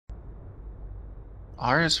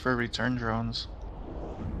R is for return drones.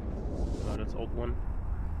 Oh, that's old one.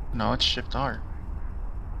 No, it's Shift R.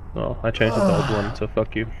 Oh, I changed it to old one, so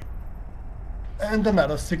fuck you. And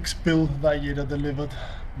another 6 bill Viator delivered.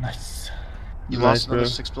 Nice. You Nice, lost another bro.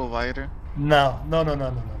 6 bill Viator? No. No,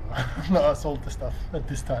 I sold the stuff at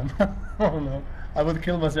this time. Oh no. I would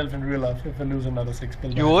kill myself in real life if I lose another 6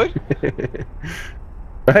 bill You Viator. would?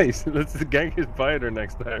 Nice. Let's gang his fighter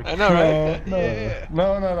next time. I know, right? No. Yeah.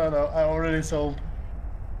 No. I already sold.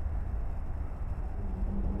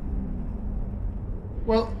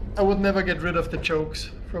 Well, I would never get rid of the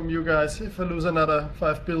jokes from you guys if I lose another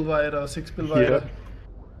 5 bill Viator or 6 bill Viator.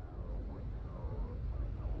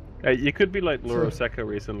 Hey, you could be like Loro So- Secco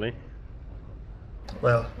recently.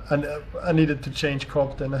 Well, I needed to change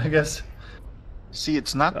corp then, I guess. See,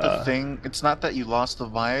 it's not the thing. It's not that you lost the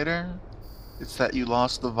Viator. It's that you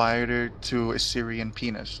lost the Viator to a Syrian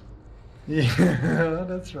penis. Yeah,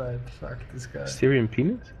 that's right. Fuck this guy. Syrian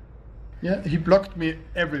penis? Yeah, he blocked me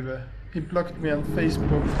everywhere. He blocked me on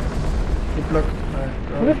Facebook. He blocked my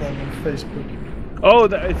girlfriend on Facebook. Oh,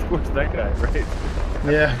 that, of course, that guy, right?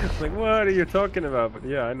 Yeah. It's like, what are you talking about? But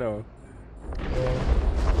yeah, I know.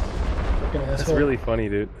 Fucking That's asshole. really funny,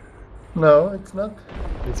 dude. No, it's not.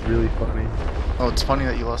 It's really funny. Oh, it's funny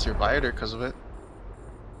that you lost your Viator because of it.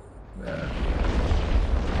 Yeah.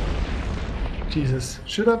 Jesus.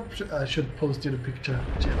 I should post you the picture.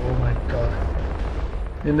 Oh my god.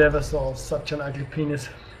 You never saw such an ugly penis.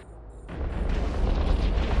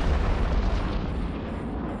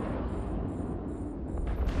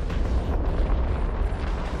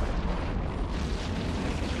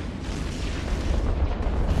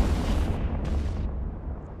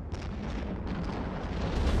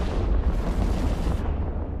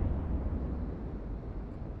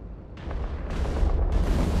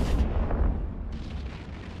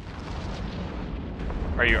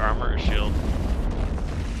 Are you armor or shield?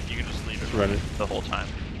 You can just leave it Run it. the whole time.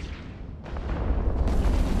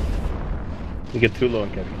 You get too low on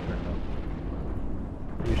capping.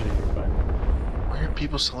 Usually you're fine. Why are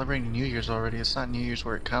people celebrating New Year's already? It's not New Year's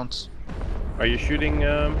where it counts. Are you shooting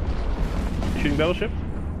battleship?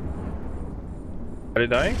 Are they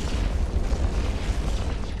dying?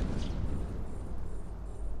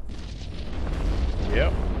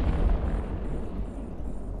 Yep.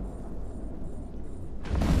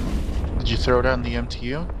 Did you throw down the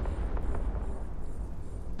MTU?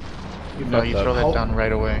 No, fucked you up. throw that Oh. down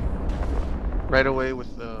right away. Right away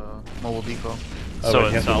with the mobile depot. Oh, So but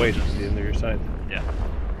you have to wait intelligence. to the end of your side. Yeah.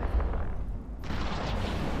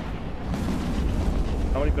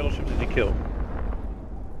 How many battleships did you kill?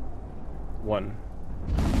 One.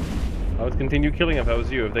 I would continue killing if I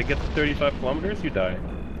was you. If they get to 35 kilometers, you die.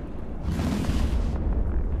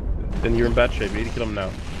 Then you're in bad shape. You need to kill them now.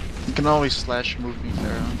 You can always slash move me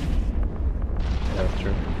there. Yeah, that's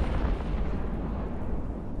true.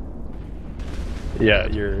 Yeah,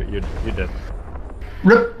 you're dead.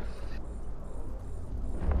 RIP!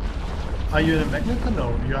 Are you in a magnet or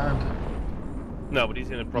no? You aren't. No, but he's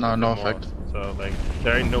in a proper No, no thermal effect. loss. So like,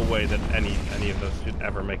 there ain't no way that any of us should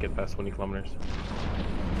ever make it past 20 kilometers.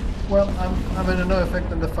 Well, I'm in a no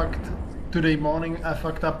effect, and the fact today morning I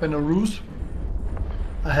fucked up in a ruse.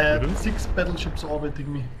 I had 6 battleships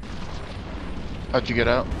orbiting me. How'd you get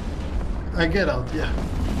out? I get out, yeah.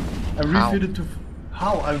 I How? refitted to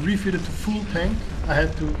I refitted to full tank. I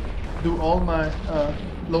had to do all my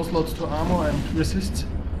low slots to armor and resist.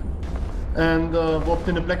 And warped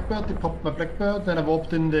in a Blackbird. They popped my Blackbird. Then I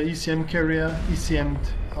warped in the ECM carrier, ECM'd,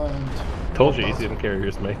 and Told you, popped out. ECM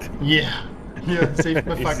carriers, mate. Yeah, yeah, saved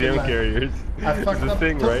my fucking ECM life. carriers. I It's fucked the up.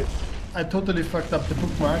 thing, right? I totally fucked up the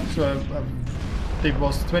bookmark, so it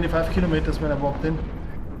was 25 kilometers when I walked in.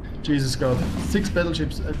 Jesus God, 6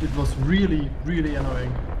 battleships. It was really, really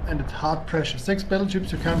annoying, and it's hard pressure. 6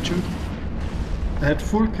 battleships you can't shoot. I had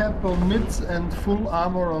full cap on mids and full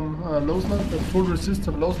armor on low slots, and full resist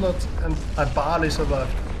on low slots, and I barely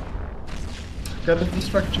survived. Got a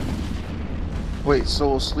destruction. Wait, so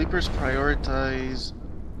will sleepers prioritize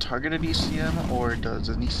targeted ECM, or does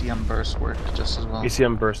an ECM burst work just as well?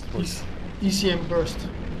 ECM burst. Was, ECM burst.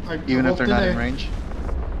 Even if they're not in range?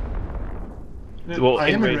 well, I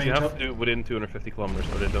in am range, you have to do within 250 kilometers,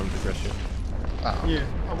 or they don't progress you. Oh. Yeah,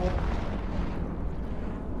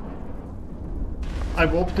 I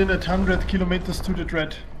warped in at 100 kilometers to the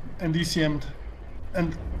dread and ECM'd.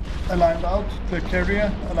 And I lined out the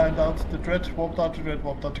carrier, I lined out the dread, warped out the dread,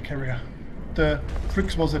 warped out the carrier. The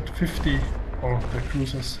Fricks was at 50, or the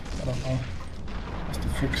cruisers, I don't know. It's the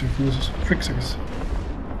Fricks or cruisers? Fricks, I guess.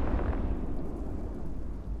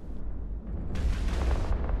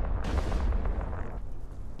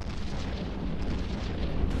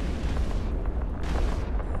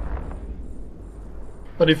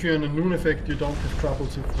 But if you're in a noon effect, you don't have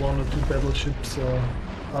troubles if 1 or 2 battleships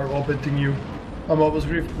are orbiting you. I'm always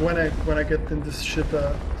when I get in this shit,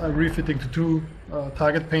 I'm refitting to 2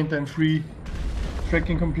 target painter and 3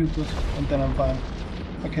 tracking computers, and then I'm fine.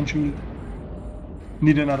 I can shoot it.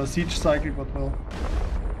 Need another siege cycle, but well,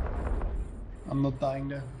 I'm not dying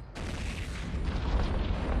there.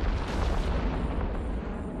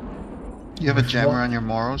 You have a jammer on your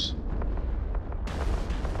Moros?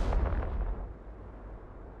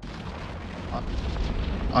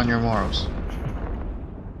 On your Moros.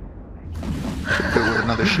 Do it with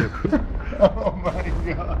another ship. Oh my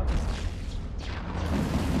god.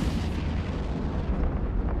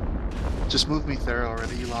 Just move me there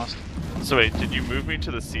already, you lost. So wait, did you move me to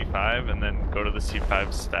the C5 and then go to the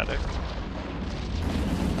C5 static?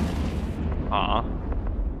 Aw.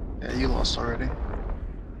 Yeah, you lost already.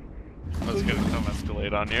 I was gonna come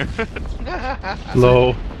escalate on you.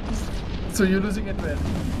 Low. So you're losing at red,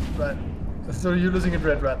 right? So you're losing at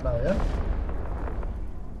red right now, yeah?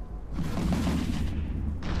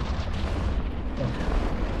 Okay.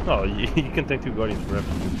 Oh, you can take 2 Guardians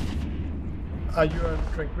forever. Are you on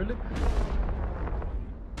tranquility?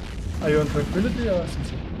 Are you on tranquility or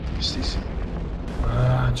CC? CC.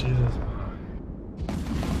 Ah, Jesus.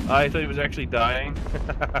 I thought he was actually dying.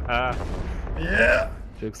 Yeah!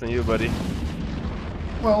 Joke's on you, buddy.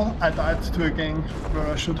 Well, I died to a gang where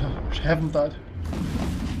I haven't died.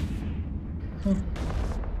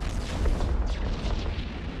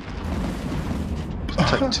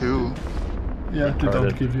 Type 2. Yeah, they Retarded.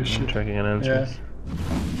 don't give you shit. Tracking and answers.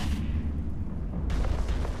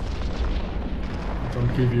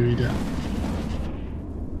 Don't give you either.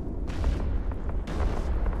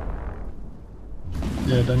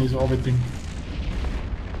 Yeah, then he's orbiting.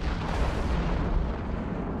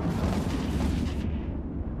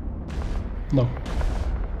 No.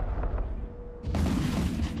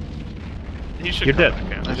 He should You're come dead.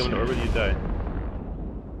 back in. You go into orbit, you die.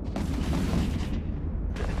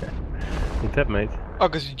 You're dead, mate. Oh,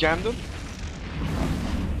 because you jammed him?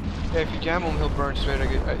 Yeah, if you jam him, he'll burn straight at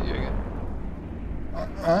you again.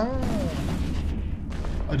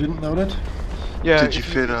 I didn't know that. Yeah. Did you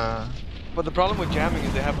fit But the problem with jamming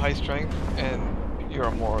is they have high strength and you're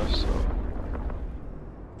a Morris, so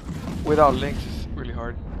without links it's really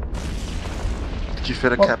hard. Did you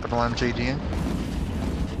fit a capital MJD in?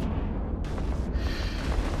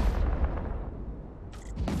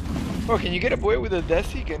 Oh, can you get away with a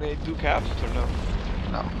Desi? Can they do caps or no?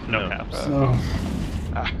 No. No caps. So,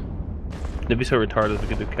 They'd be so retarded if we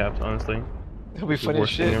could do caps, honestly. It'll be The funny as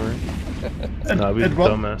worst thing shit. ever. Nah, we at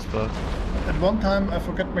dumbass stuff. At one time I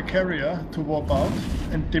forgot my carrier to warp out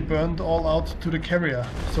and they burned all out to the carrier.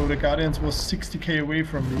 So the Guardians was 60k away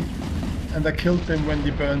from me and I killed them when they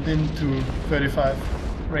burned into 35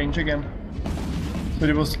 range again. So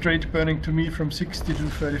it was straight burning to me from 60 to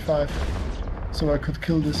 35. So I could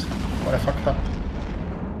kill this, but I fucked up.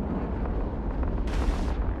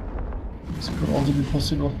 This could also be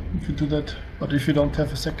possible if you do that, but if you don't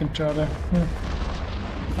have a second charter.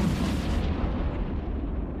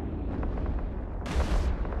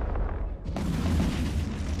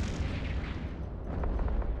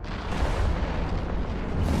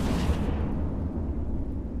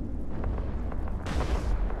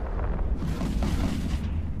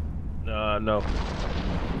 No.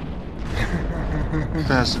 If it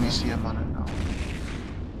has an ECM on it, no.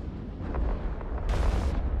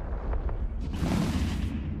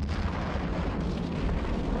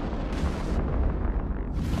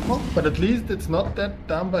 Well, but at least it's not that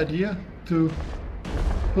dumb idea to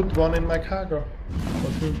put one in my cargo.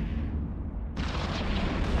 Or two.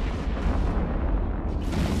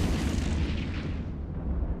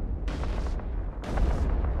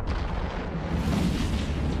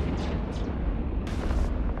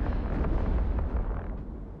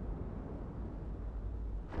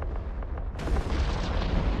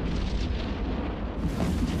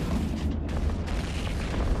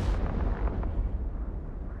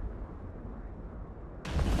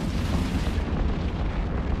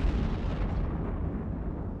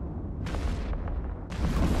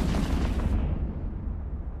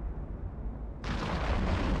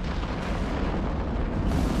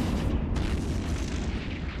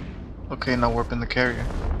 Okay, now warp in the carrier.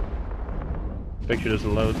 Picture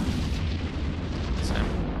doesn't load. Same.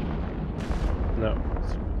 No.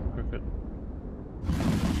 It's perfect.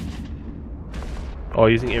 Oh,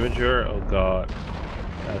 using Imager? Oh god.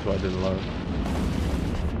 That's why it didn't load.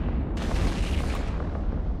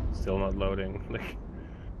 Still not loading.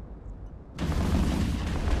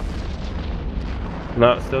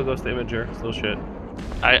 No, still goes to Imager. Still shit.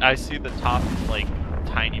 I see the top like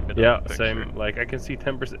tiny bit Yeah, of the picture. same. Like I can see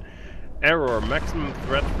 10% error, maximum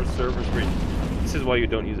threat for servers reach. This is why you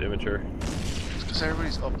don't use Imager. It's because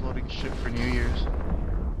everybody's uploading shit for New Year's.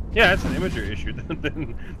 Yeah, it's an Imager issue.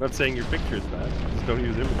 Then not saying your picture is bad. Just don't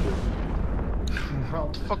use Imager.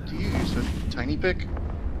 What the fuck do you use? A tiny pick?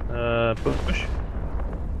 Push.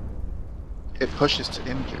 It pushes to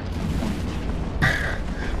injure.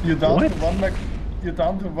 You're down What? to one you're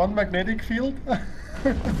down to one magnetic field.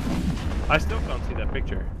 I still can't see that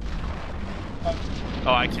picture.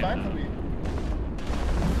 Oh, I It's fine for can. me.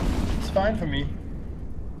 It's fine for me.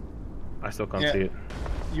 I still can't Yeah. see it.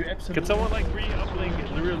 You absolutely. Can someone like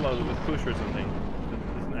re-uplink the reload with push or something?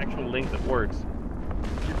 There's an actual link that works.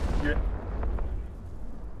 You,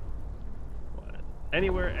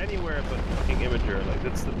 Anywhere but fucking Imager. Like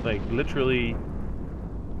that's like literally.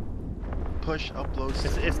 Push uploads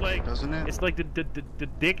It's to image, like doesn't it? It's like the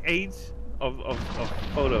dick aids of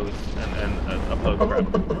photos and upload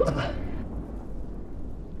crap.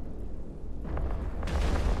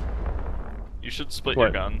 You should split What?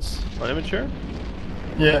 your guns. On Imager?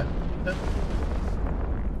 yeah.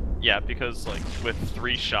 Yeah, because like with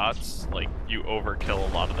 3 shots, like you overkill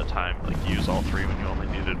a lot of the time. Like you use all 3 when you only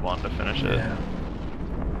needed 1 to finish it. Yeah.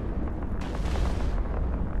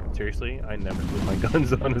 Seriously, I never split my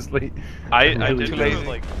guns. Honestly, I really did don't. it for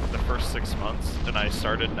like the first 6 months, and I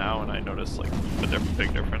started now, and I noticed like a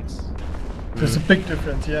big difference. There's a big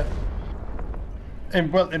difference, yeah.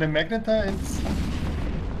 And well, in a Magnetar, it's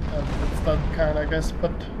not kind, I guess,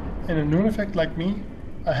 but in a Noon effect like me,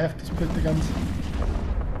 I have to split the guns.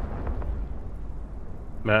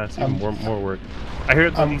 Man, it's even more work. I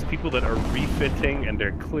heard that these people that are refitting and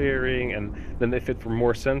they're clearing and then they fit for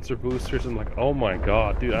more sensor boosters. I'm like, oh my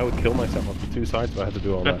god, dude, I would kill myself on the 2 sides if I had to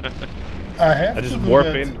do all that. I I just to do warp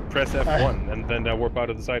that. in, press F1, and then I warp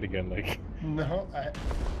out of the side again. Like, No,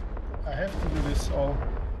 I have to do this all.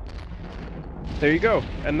 there you go.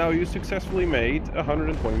 And now you successfully made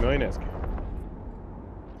 120 million ESC.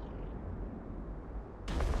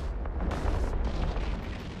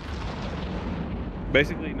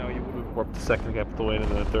 Basically, now you would have warped the second capital in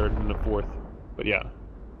and then the third and the fourth. But yeah.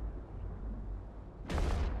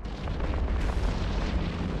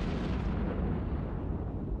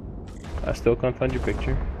 I still can't find your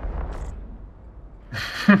picture.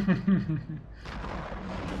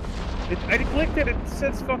 I clicked it, it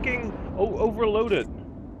says fucking overloaded.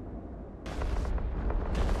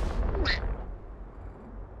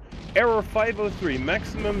 Error 503,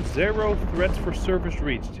 maximum 0 threats for service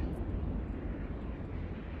reached.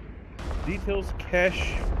 Details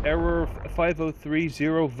cache error 503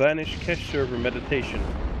 0 vanish cache server meditation.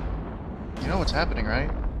 You know what's happening, right?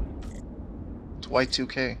 It's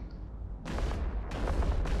Y2K.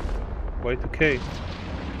 Y2K.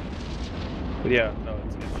 But yeah, no,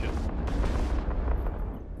 it's just.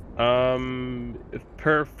 If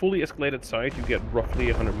per fully escalated site, you get roughly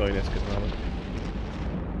 100 million ESC at the moment.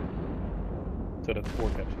 So that's 4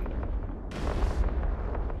 caps in there.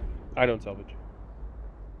 I don't salvage.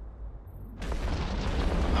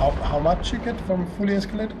 How much you get from fully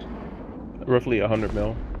escalated? Roughly 100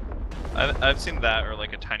 mil. I've seen that, or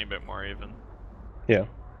like a tiny bit more even. Yeah.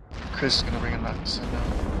 Chris is gonna bring a Noctis in now.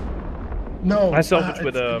 No. I salvage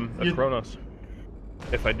with it's- a Kronos.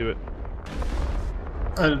 If I do it.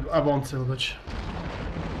 I won't salvage.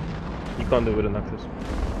 You can't do it with a Noctis.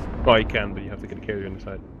 Well, you can, but you have to get a carrier on the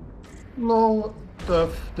side. No, the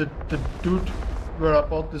dude where I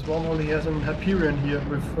bought this one only has an Hyperion here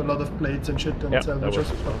with a lot of blades and shit and Yeah, that salvages.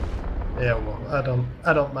 works as well. Yeah, well,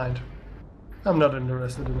 I don't mind. I'm not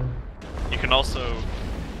interested in it. You can also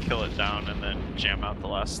kill it down and then jam out the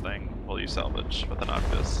last thing while you salvage with an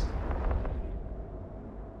Octus.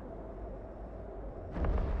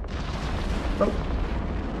 Oh,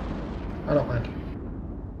 I don't mind.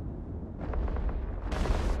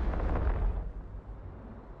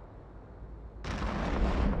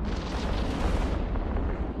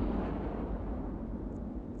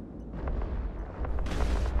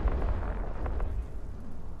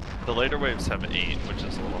 The later waves have 8, which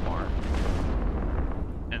is a little more.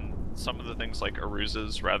 And some of the things like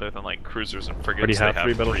Aruzas, rather than like cruisers and frigates, Already they have have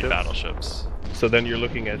 3 3 battleships? battleships. So then you're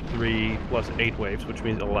looking at 3 plus 8 waves, which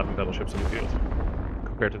means 11 battleships in the field.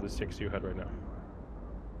 Compared to the 6 you had right now.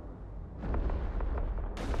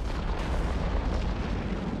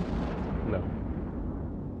 No.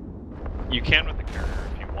 You can with the carrier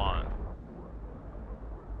if you want.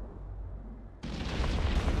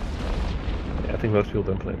 Yeah, I think most people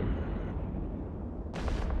don't play them.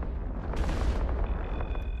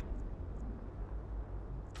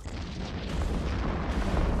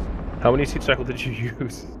 How many seat cycle did you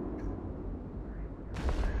use?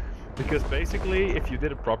 Because basically, if you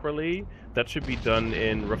did it properly, that should be done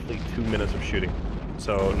in roughly 2 minutes of shooting.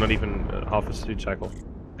 So not even half a siege cycle.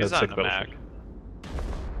 He's That's on 6 the Mac. battleships.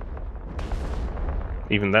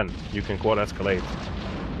 Even then, you can quad escalate.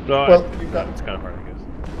 No, Well, it's kind of hard, I guess.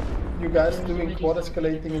 You guys doing quad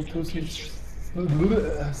escalating in 2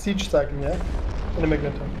 siege cycle, yeah? In the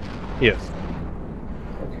Magneto. Yes.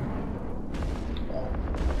 Okay. Wow.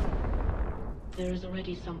 There is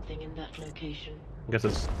already something in that location. I guess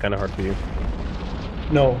it's kind of hard for you.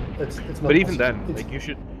 No, it's not. But even possible. then, It's- like you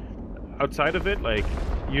should, outside of it, like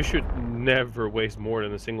you should never waste more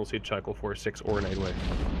than a single siege cycle for a 6 or an 8 wave.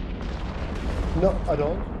 No, I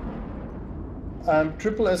don't. I'm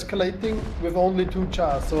triple escalating with only 2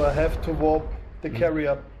 chars, so I have to warp the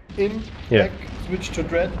carrier in, Yeah. back, switch to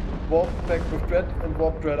dread, warp back with dread, and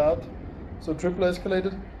warp dread out. So triple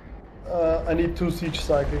escalated. I need 2 siege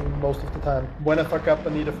cycling most of the time. When I fuck up, I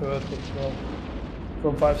need a third, but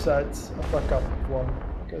from 5 sides, I fuck up 1,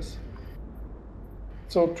 I guess.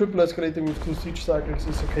 So triple escalating with 2 siege cycles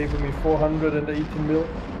is okay for me. 418 mil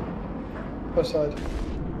per side.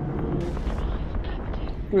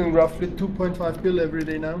 Doing roughly 2.5 bill every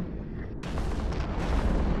day now.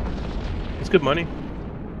 It's good money.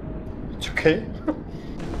 It's okay.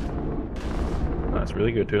 That's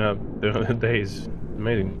really good. 2.5 days.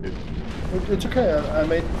 Amazing, dude. It's okay. I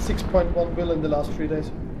made 6.1 bill in the last 3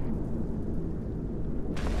 days.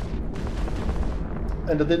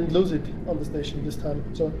 And I didn't lose it on the station this time,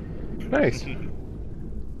 so... Nice.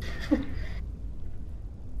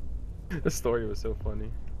 The story was so funny.